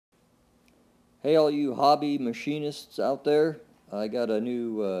Hey, all you hobby machinists out there. I got a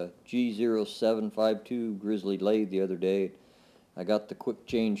new G0752 Grizzly lathe the other day. I got the quick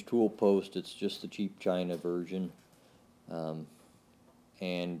change tool post. It's just the cheap China version. Um,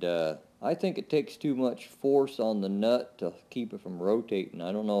 and I think it takes too much force on the nut to keep it from rotating.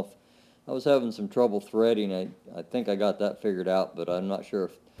 I don't know if I was having some trouble threading. I think I got that figured out, but I'm not sure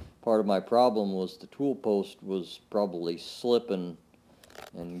if part of my problem was the tool post was probably slipping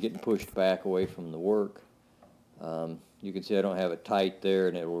and getting pushed back away from the work. You can see I don't have it tight there,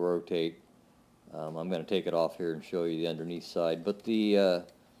 and it will rotate. I'm going to take it off here and show you the underneath side. But the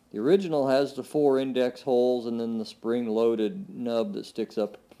original has the 4 index holes, and then the spring-loaded nub that sticks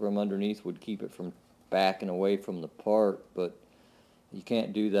up from underneath would keep it from backing away from the part. But you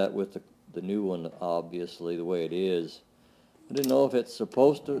can't do that with the new one, obviously, the way it is. I didn't know if it's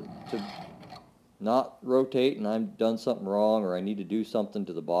supposed to not rotate and I've done something wrong, or I need to do something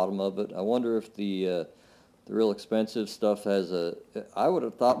to the bottom of it. I wonder if the real expensive stuff has a... I would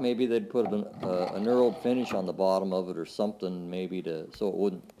have thought maybe they'd put a knurled finish on the bottom of it or something, maybe so it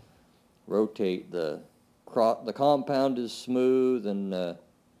wouldn't rotate. The compound is smooth, and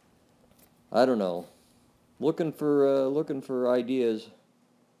I don't know. Looking for ideas.